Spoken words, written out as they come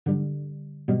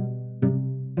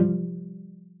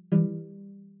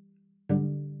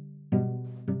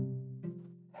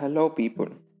Hello, people.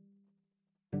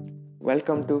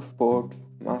 Welcome to Sport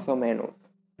Más o Menos.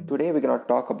 Today, we're going to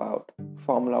talk about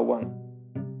Formula One.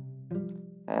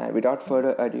 And without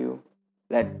further ado,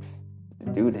 let's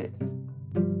do this.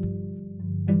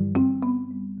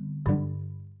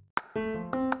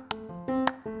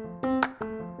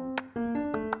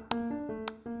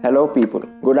 Hello, people.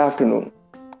 Good afternoon.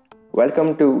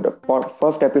 Welcome to the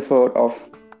first episode of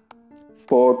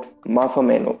Sport Más o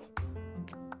Menos.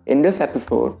 In this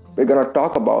episode, we're going to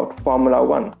talk about Formula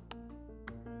One.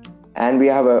 And we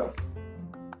have a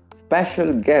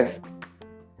special guest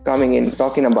coming in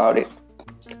talking about it.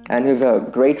 And he's a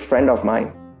great friend of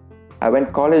mine. I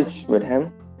went college with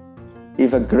him.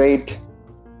 He's a great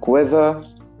quizzer.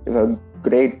 He's a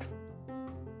great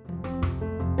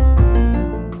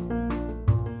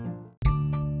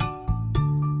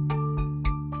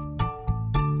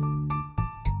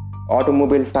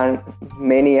automobile fan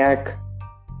maniac.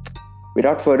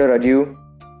 Without further ado,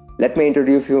 let me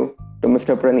introduce you to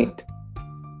Mr. Praneet.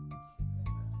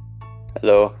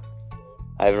 Hello.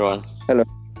 Hi everyone. Hello.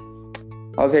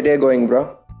 How's your day going,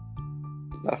 bro?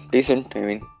 Decent.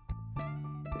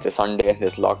 It's a Sunday.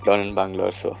 There's lockdown in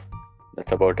Bangalore, so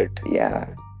that's about it. Yeah.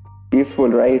 Peaceful,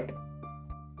 right?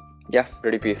 Yeah,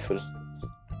 pretty peaceful.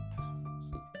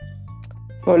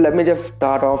 So let me just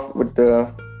start off with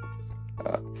the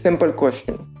simple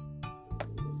question.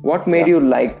 What made you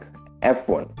like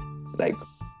F1?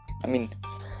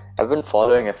 I've been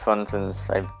following F1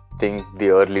 since I think the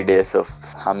early days of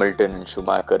Hamilton and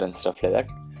Schumacher and stuff like that.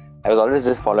 I was always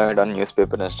just following it on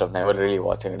newspaper and stuff, never really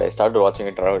watching it. I started watching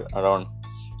it around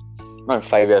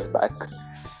 5 years back.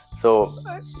 So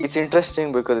it's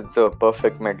interesting because it's a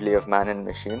perfect medley of man and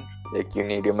machine. Like, you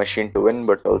need your machine to win,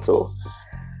 but also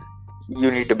you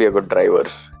need to be a good driver.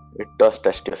 It does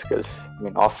test your skills.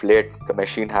 Off late, the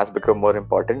machine has become more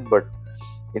important, but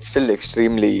it's still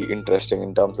extremely interesting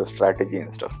in terms of strategy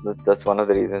and stuff. That's one of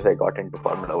the reasons I got into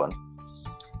Formula One.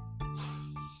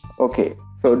 Okay,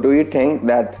 so do you think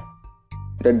that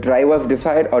the drivers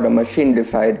decide or the machine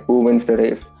decide who wins the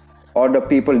race? Or the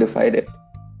people decide it?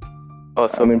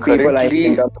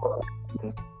 Currently,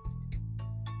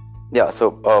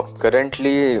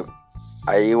 currently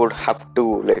I would have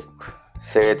to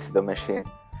say it's the machine.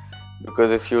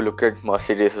 Because if you look at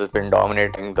Mercedes has been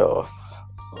dominating the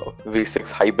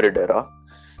V6 hybrid era.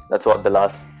 That's what the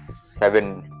last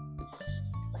seven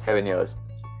years.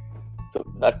 So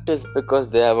that is because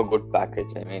they have a good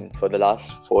package. For the last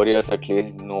 4 years at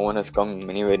least, no one has come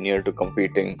anywhere near to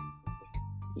competing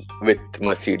with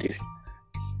Mercedes.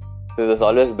 So there's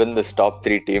always been this top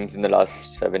three teams in the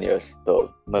last 7 years: the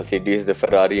Mercedes, the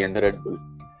Ferrari, and the Red Bull.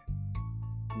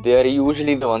 They are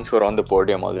usually the ones who are on the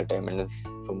podium all the time, and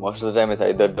so most of the time it's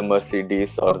either the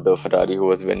Mercedes or the Ferrari who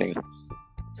was winning.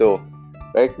 So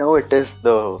right now it is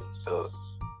the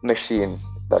machine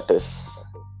that is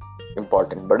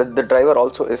important, but the driver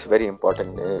also is very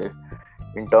important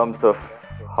in terms of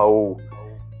how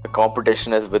the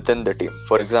competition is within the team.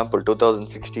 For example,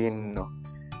 2016,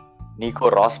 Nico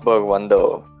Rosberg won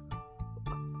the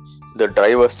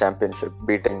drivers' championship,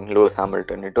 beating Lewis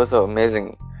Hamilton. It was an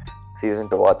amazing season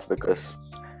to watch because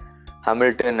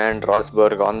Hamilton and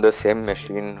Rosberg on the same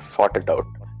machine fought it out,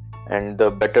 and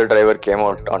the better driver came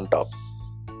out on top.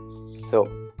 So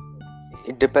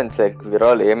it depends. We're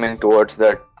all aiming towards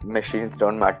that machines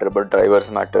don't matter, but drivers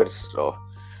matter. So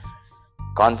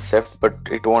concept, but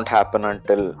it won't happen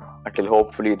until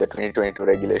hopefully the 2022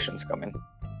 regulations come in.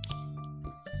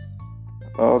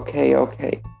 Okay.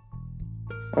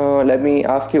 Let me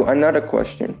ask you another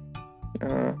question.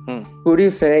 Who do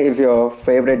you say is your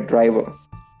favorite driver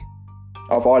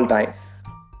of all time?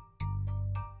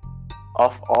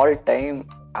 Of all time,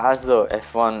 as a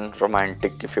F1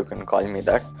 romantic, if you can call me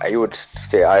that, I would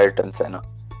say Ayrton Senna.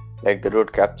 The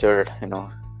dude captured, the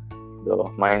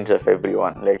minds of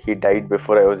everyone. He died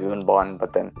before I was even born,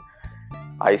 but then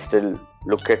I still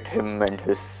look at him and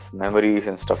his memories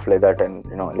and stuff like that, and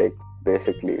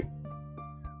basically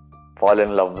fall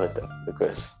in love with him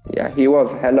because he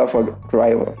was hell of a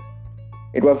driver.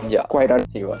 It was quite a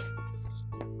he was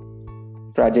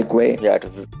tragic way.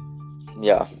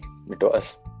 It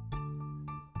was.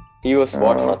 He was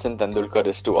what Sachin Tendulkar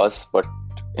is to us, but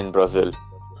in Brazil.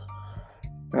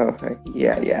 Okay.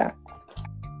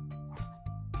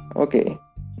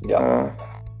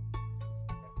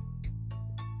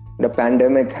 The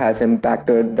pandemic has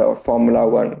impacted the Formula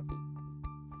One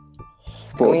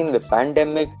sport. The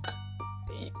pandemic,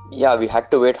 we had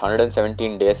to wait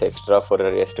 117 days extra for a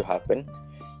race to happen.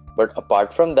 But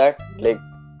apart from that,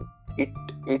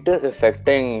 it is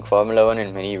affecting Formula One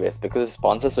in many ways because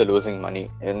sponsors are losing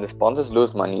money. And the sponsors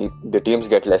lose money, the teams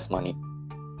get less money.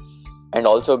 and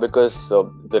also because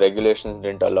the regulations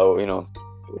didn't allow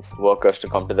workers to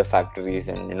come to the factories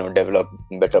and develop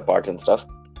better parts and stuff.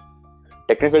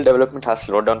 Technical development has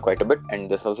slowed down quite a bit, and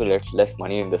there's also less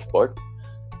money in the sport.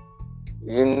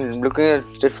 In looking at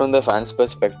it from the fans'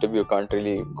 perspective, you can't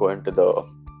really go into the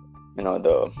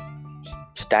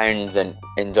stands and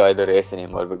enjoy the race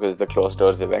anymore because it's a closed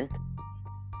doors event.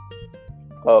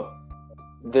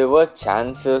 There were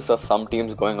chances of some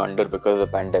teams going under because of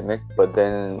the pandemic, but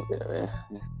then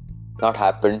not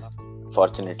happened,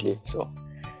 fortunately. So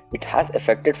it has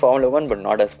affected Formula 1, but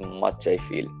not as much, I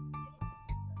feel.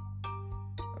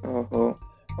 Oh,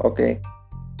 okay.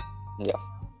 Yeah.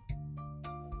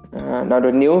 Now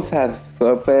the news has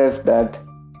surfaced that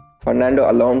Fernando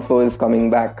Alonso is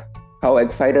coming back. How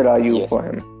excited are you for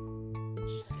him?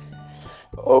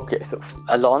 Okay, so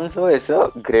Alonso is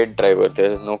a great driver.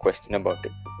 There is no question about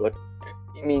it. But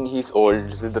I mean, he's old.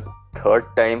 This is the third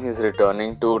time he's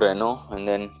returning to Renault, and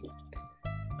then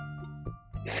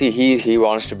see, he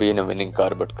wants to be in a winning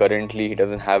car, but currently he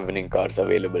doesn't have winning cars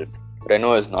available.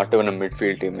 Renault is not even a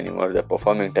midfield team anymore. They're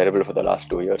performing terrible for the last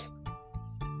 2 years.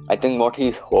 I think what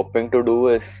he's hoping to do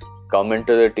is come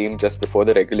into the team just before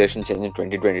the regulation change in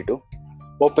 2022,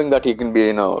 hoping that he can be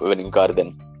in a winning car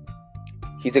then.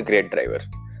 He's a great driver.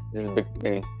 This is big. I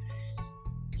mean,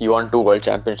 he won 2 world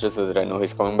championships with Renault.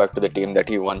 He's coming back to the team that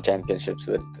he won championships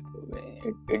with.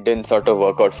 It didn't sort of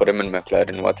work out for him in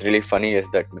McLaren. What's really funny is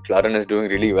that McLaren is doing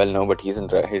really well now, but he's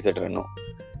at Renault.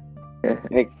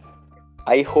 Like,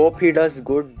 I hope he does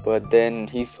good, but then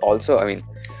he's also, I mean,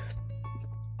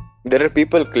 there are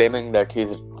people claiming that he's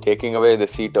taking away the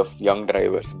seat of young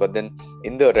drivers, but then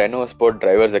in the Renault Sport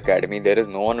Drivers Academy, there is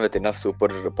no one with enough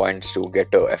super points to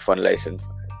get a F1 license.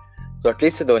 So at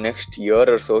least for the next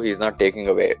year or so, he's not taking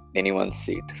away anyone's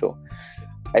seat. So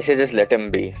I say just let him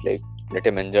be, like, let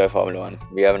him enjoy Formula 1.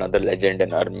 We have another legend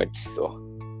in our midst, so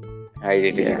I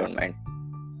really don't mind.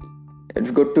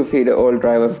 It's good to see the old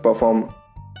drivers perform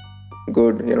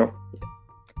good,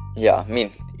 Yeah, I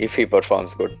mean, if he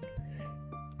performs good.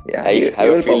 Yeah, he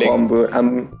will perform good.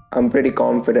 I'm pretty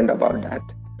confident about that.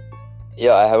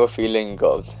 Yeah, I have a feeling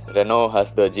Renault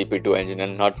has the GP2 engine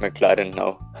and not McLaren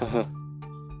now.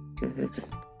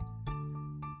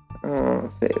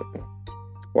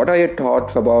 What are your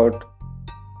thoughts about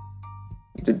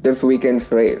this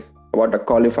weekend's race, about the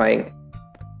qualifying?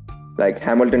 Like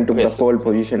Hamilton took the pole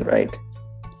position, right?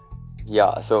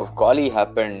 Yeah, so quali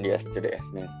happened yesterday.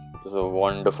 I mean, it was a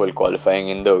wonderful qualifying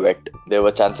in the wet. There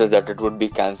were chances that it would be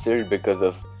cancelled because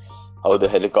of how the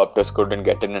helicopters couldn't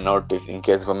get in and out in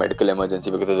case of a medical emergency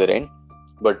because of the rain.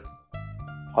 But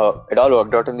it all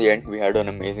worked out in the end. We had an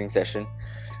amazing session.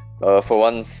 For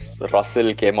once,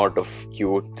 Russell came out of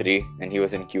Q3 and he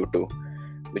was in Q2,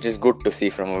 which is good to see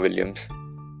from a Williams.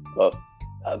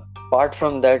 Apart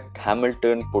from that,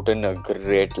 Hamilton put in a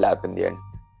great lap in the end.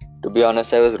 To be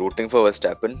honest, I was rooting for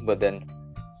Verstappen, but then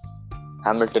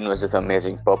Hamilton was just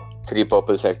amazing. 3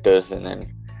 purple sectors, and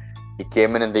then he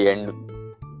came in the end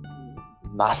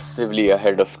massively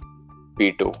ahead of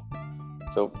P2.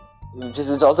 So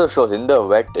it also shows in the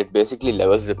wet, it basically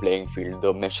levels the playing field.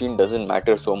 The machine doesn't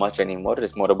matter so much anymore.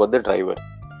 It's more about the driver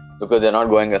because they're not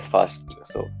going as fast.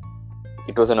 So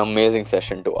it was an amazing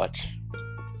session to watch.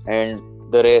 And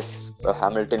the race,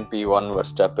 Hamilton P1,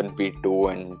 Verstappen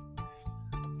P2, and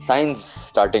Sainz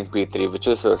starting P3, which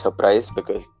was a surprise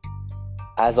because,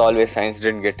 as always, Sainz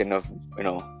didn't get enough,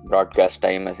 broadcast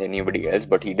time as anybody else,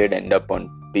 but he did end up on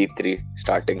P3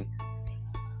 starting.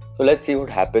 So let's see what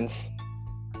happens.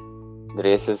 The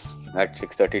race is at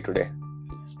 6:30 today,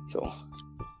 so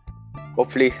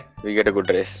hopefully we get a good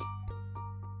race.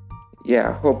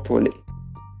 Yeah, hopefully.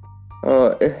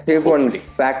 Here's one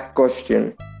fact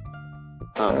question.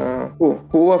 Who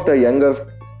was the youngest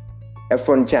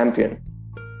F1 champion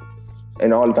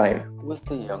in all time? Who was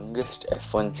the youngest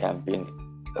F1 champion?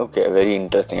 Okay, very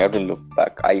interesting. I have to look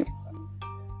back. I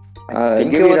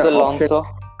think it was Alonso.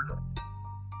 Option.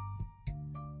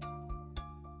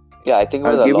 Yeah, I think it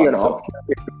was Alonso. I'll give you an option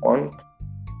if you want.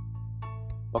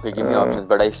 Okay, give me options,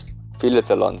 but I feel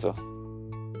it's Alonso.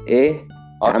 A.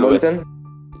 Or Hamilton. Lewis.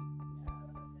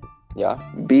 Yeah.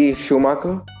 B.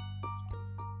 Schumacher.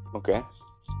 Okay.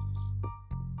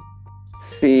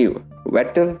 C.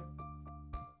 Vettel.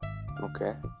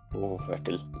 Okay. Oh,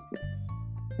 Vettel.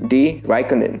 D.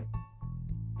 Raikkonen.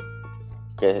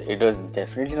 Okay, it was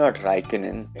definitely not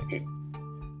Raikkonen.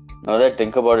 Now that I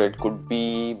think about it, could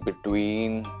be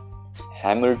between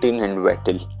Hamilton and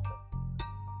Vettel.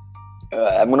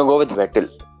 I'm gonna go with Vettel.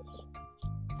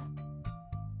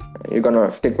 You're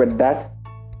gonna stick with that?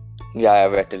 Yeah,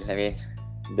 Vettel. I mean,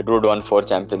 the dude won 4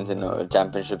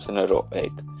 championships in a row.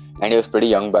 Like, And he was pretty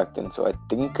young back then, so I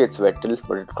think it's Vettel,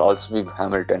 but it could also be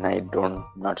Hamilton.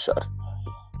 Not sure.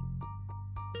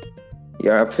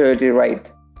 You're absolutely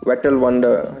right. Vettel won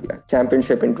the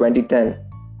championship in 2010.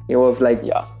 He was like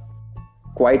Yeah,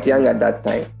 quite young at that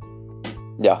time.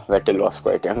 yeah, Vettel was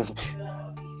quite young.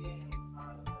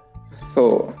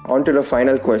 So, on to the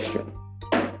final question.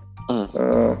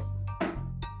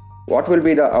 What will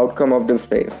be the outcome of this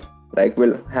race? Like,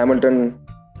 will Hamilton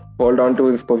hold on to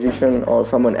his position or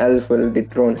someone else will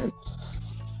dethrone him?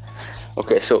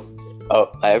 Okay, so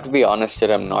I have to be honest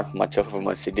here, I'm not much of a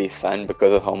Mercedes fan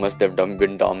because of how much they've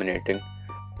been dominating.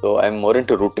 So I'm more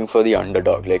into rooting for the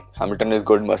underdog. Like, Hamilton is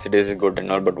good, Mercedes is good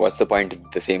and all, but what's the point if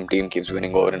the same team keeps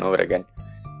winning over and over again?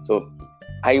 So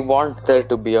I want there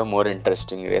to be a more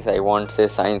interesting race. I want, say,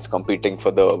 Sainz competing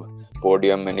for the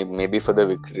podium and maybe for the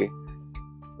victory.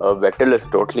 Vettel is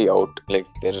totally out. Like,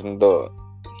 they're in the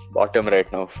bottom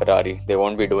right now, Ferrari. They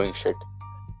won't be doing shit.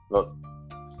 Well,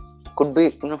 could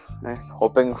be,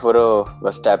 hoping for a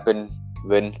Verstappen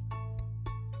win.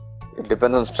 It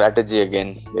depends on strategy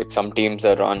again. Like, some teams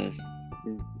are on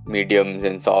mediums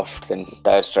and softs and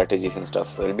tire strategies and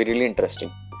stuff. So it'll be really interesting.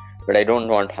 But I don't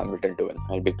want Hamilton to win.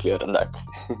 I'll be clear on that.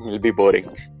 It'll be boring.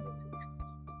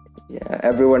 Yeah,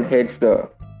 everyone hates the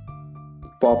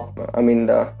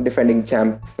defending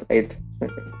champ, right?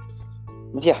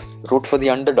 Yeah, root for the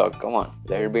underdog. Come on,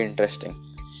 let it be interesting.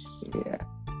 Yeah.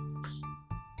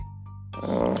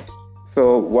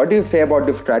 So, what do you say about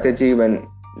the strategy when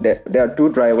there are two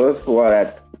drivers who are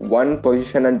at one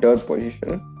position and third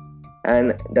position,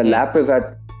 and the lap is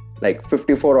at like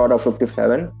 54 out of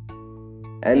 57,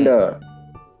 and the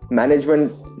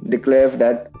management declares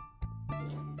that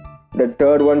the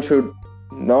third one should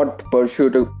not pursue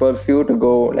to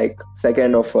go like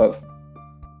second or first?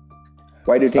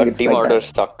 Why do you think it's team like orders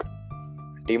that? suck?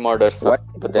 Team orders suck.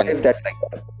 But then, why is that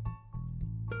like that?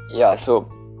 Yeah, so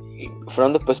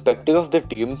from the perspective of the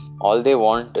team, all they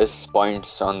want is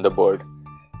points on the board,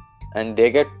 and they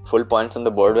get full points on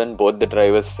the board when both the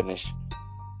drivers finish.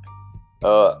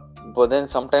 But then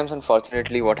sometimes,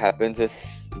 unfortunately, what happens is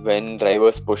when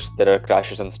drivers push, there are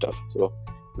crashes and stuff. So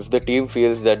if the team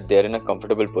feels that they're in a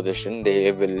comfortable position,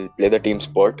 they will play the team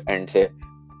sport and say,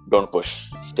 don't push,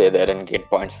 stay there and get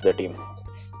points for the team.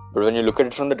 But when you look at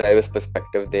it from the driver's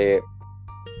perspective, they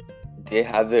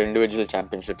have the individual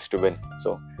championships to win,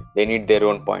 so they need their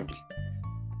own points.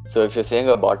 So if you're saying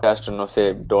a Bottas to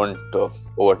say don't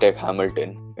overtake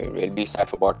Hamilton, it will be sad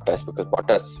for Bottas because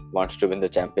Bottas wants to win the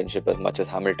championship as much as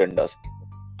Hamilton does.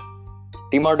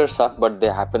 Team orders suck, but they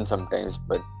happen sometimes,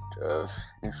 but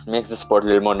it makes the sport a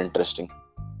little more interesting.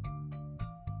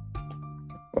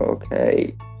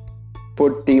 Okay,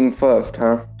 put team first,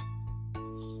 huh?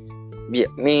 Yeah,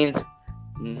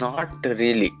 not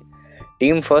really.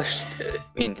 Team first,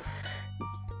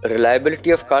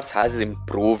 reliability of cars has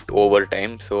improved over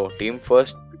time, so team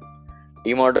first,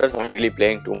 team orders aren't really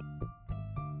playing too.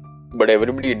 But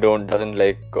everybody doesn't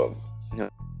like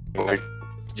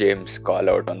James call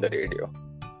out on the radio.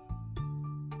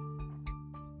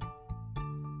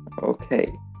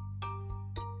 Okay,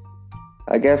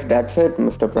 I guess that's it,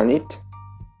 Mr. Praneet.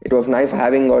 It was nice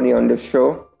having you on this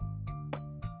show,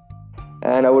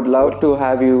 and I would love to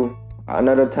have you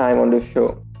another time on this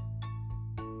show.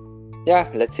 Yeah,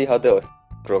 let's see how the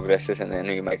progresses, and then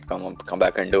we might come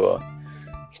back and do a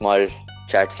small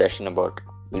chat session about it.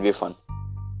 It'll be fun.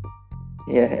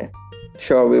 Yeah,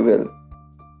 sure we will.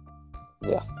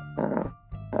 Yeah.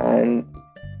 And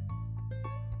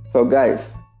so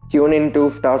guys, tune in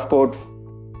to Star Sports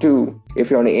 2. If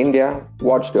you're in India,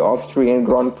 watch the Austrian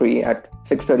Grand Prix at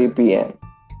 6:30 p.m.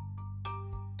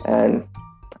 And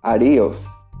adios.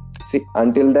 See,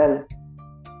 until then,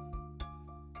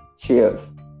 cheers.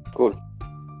 Cool.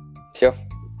 Sure.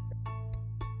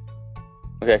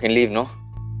 Okay, I can leave, no?